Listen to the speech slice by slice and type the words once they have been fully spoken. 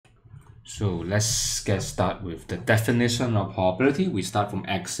So let's get started with the definition of probability. We start from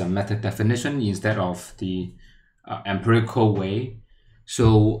axiom method definition instead of the empirical way.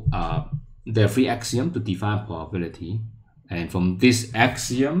 So there are three axioms to define probability, and from these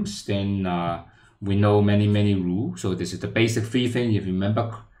axioms, then we know many rules. So this is the basic three things. If you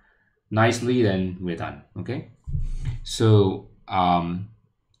remember nicely, then we're done. Okay. So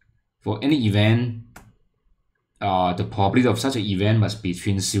for any event, the probability of such an event must be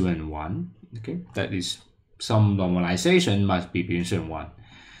between 0 and 1. Okay, that is, some normalization must be between 0 and 1.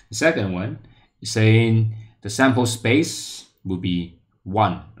 The second one is saying the sample space will be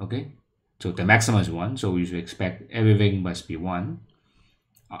 1. Okay, so the maximum is 1, so we should expect everything must be 1.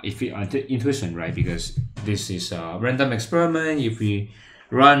 If we intuition, right, because this is a random experiment, if we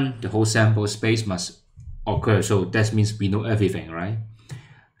run, the whole sample space must occur, so that means we know everything, right?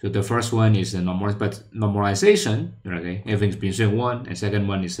 So the first one is the normalization, okay, everything's been saying 1, and second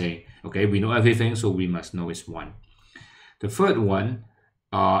one is say, okay, we know everything, so we must know it's 1. The third one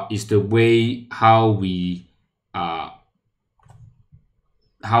is the way how we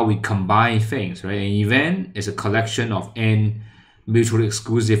combine things, right? An event is a collection of n mutually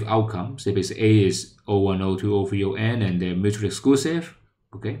exclusive outcomes. Say basically A is O1, O2, O3, On, and they're mutually exclusive,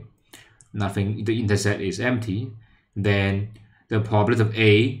 okay? Nothing, the interset is empty. Then the probability of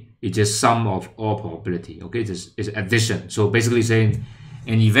A is just sum of all probability, okay? It's addition. So basically saying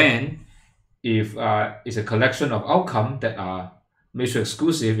an event, if it's a collection of outcomes that are mutually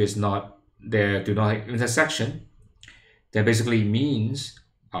exclusive, is not there, do not have intersection, that basically means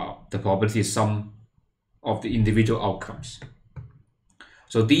the probability is sum of the individual outcomes.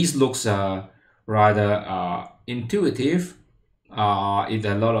 So these looks rather intuitive. It's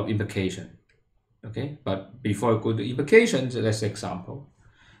a lot of implication. Okay, but before I go to implications, let's example.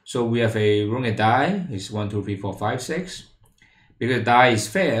 So we have a rolling a die, is 1, 2, 3, 4, 5, 6. Because the die is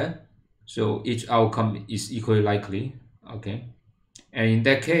fair, so each outcome is equally likely. Okay, and in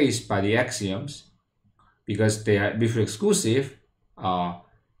that case, by the axioms, because they are mutually exclusive,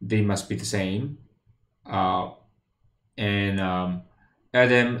 they must be the same. Add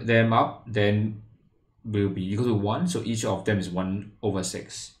them up, then will be equal to 1. So each of them is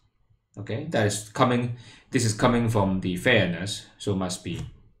 1/6. Okay, that is coming. This is coming from the fairness, so must be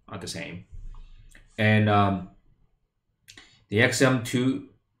the same. And the axiom 2,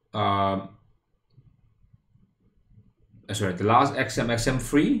 sorry, the last axiom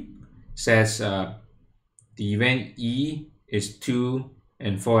 3 says the event E is 2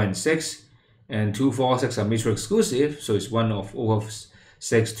 and 4 and 6, and 2, 4, 6 are mutually exclusive, so it's 1/6,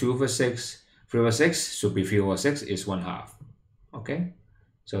 2/6, 3/6, so be 3/6 is 1/2. Okay,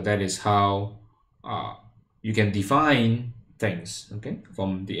 so that is how you can define things, okay,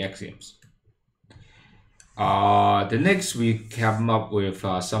 from the axioms. The next we come up with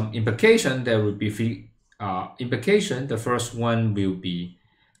some implication. There will be three implication. The first one will be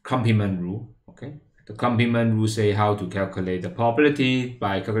complement rule. Okay, the complement rule say how to calculate the probability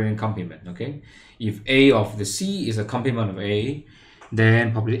by calculating complement. Okay, if A of the C is a complement of A,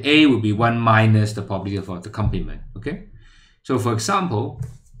 then probability A will be 1 minus the probability of the complement. Okay, so for example,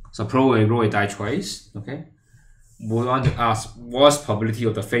 suppose I roll a die twice. Okay, we want to ask what's probability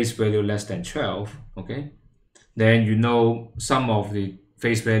of the face value less than 12. Okay, then you know some of the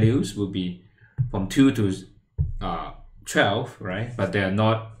face values will be from 2 to 12, right? But they are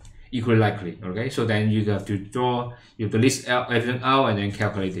not equally likely. Okay, so then you have to list everything out and then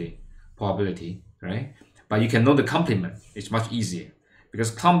calculate the probability, right? But you can know the complement. It's much easier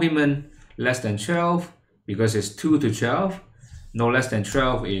because complement less than 12, because it's 2 to 12. No less than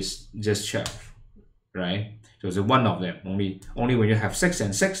 12 is just 12, right? So it's one of them. Only when you have 6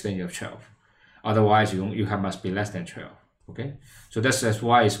 and 6, then you have 12. Otherwise, you have must be less than 12. Okay, so that's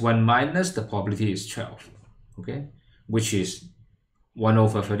why it's 1 minus the probability is 12. Okay, which is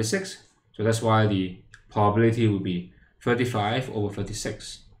 1/36. So that's why the probability will be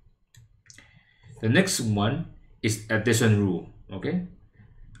 35/36. The next one is addition rule. Okay,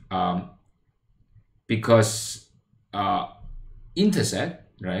 because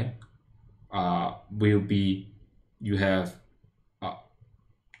intercept, right, will be, you have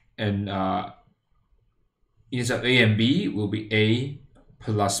intercept A and B will be A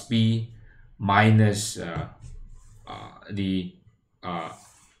plus B minus the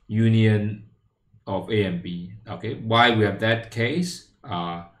union of A and B. Okay, why we have that case?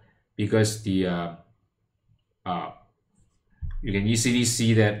 Because the you can easily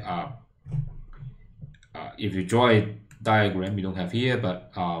see that if you draw a diagram, we don't have here,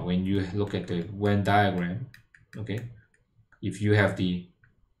 but when you look at the Venn diagram, okay, if you have the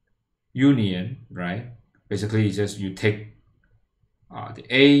union, right, basically it's just you take the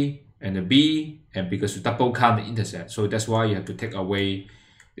A and the b, and because you double count the intercept, so that's why you have to take away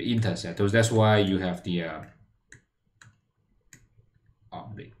the intercept. So that's why you have the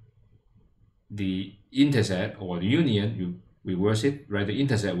intercept or the union. You reverse it, right? The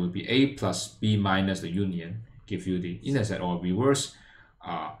intercept will be a plus b minus the union, give you the intercept, or reverse.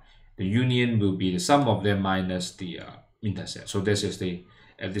 The union will be the sum of them minus the intercept. So this is the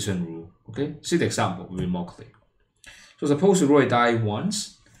addition rule. Okay, see the example will be more clear. So suppose you roll a die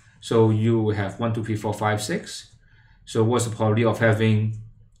once. So you have 1, 2, 3, 4, 5, 6. So what's the probability of having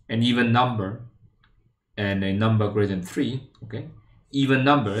an even number and a number greater than 3? Okay, even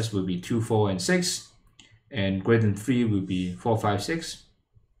numbers will be 2, 4, and 6, and greater than 3 will be 4, 5, 6.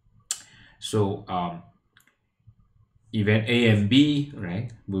 So event A and B,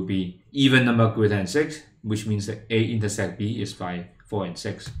 right, will be even number greater than 6, which means that A intersect B is by 4 and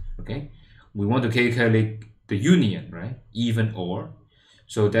 6. Okay, we want to calculate the union, right, even or.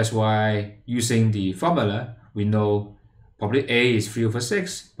 So that's why using the formula, we know probably A is 3 over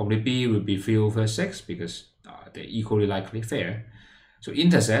 6, probably B will be 3 over 6 because they're equally likely fair. So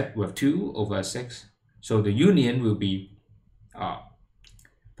intercept we have 2 over 6. So the union will be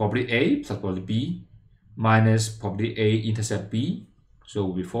probably A plus probably B minus probably A intercept B. So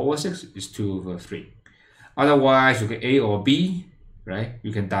will be 4 over 6 is 2 over 3. Otherwise, you get A or B, right?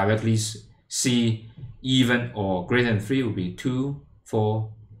 You can directly see even or greater than 3 will be 2,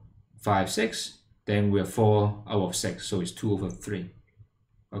 4, 5, 6. Then we have 4 out of 6, so it's 2 over 3.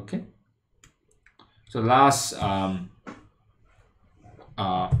 Okay. So last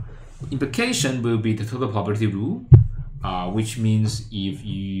implication will be the total probability rule, which means if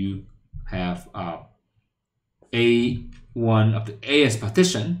you have A1 up to A as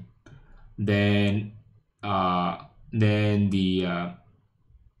partition, then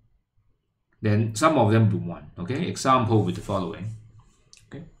some of them will be 1. Okay. Example with the following.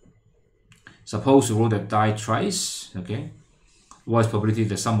 Okay. Suppose you roll the die thrice. Okay. What is probability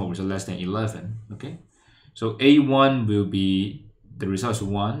the sum of results less than 11? Okay. So A1 will be the result is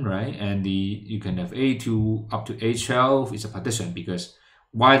 1, right? And you can have A2 up to A12 is a partition, because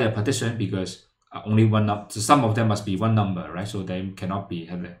why the partition? Because only one number. So some of them must be one number, right? So they cannot be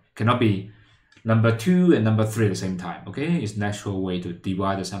number 2 and number 3 at the same time. Okay, it's natural way to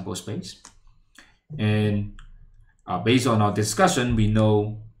divide the sample space. And based on our discussion, we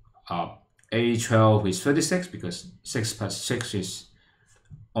know A12 is 36 because 6 plus 6 is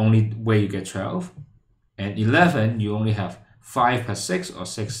only way you get 12, and 11 you only have 5 plus 6 or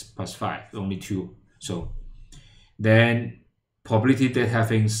 6 plus 5, only 2. So then probability that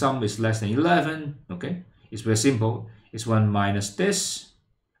having sum is less than 11, okay, it's very simple. It's 1 minus this,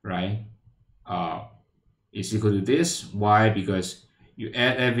 right, is equal to this. Why? Because you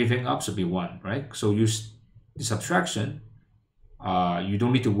add everything up, so be 1, right? So use the subtraction. You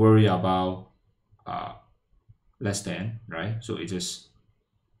don't need to worry about less than, right? So it is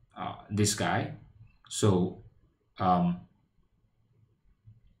this guy. So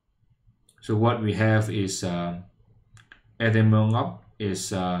so what we have is adding them up is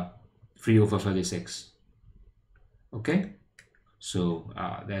 3 over 36. Okay, so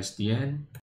that's the end.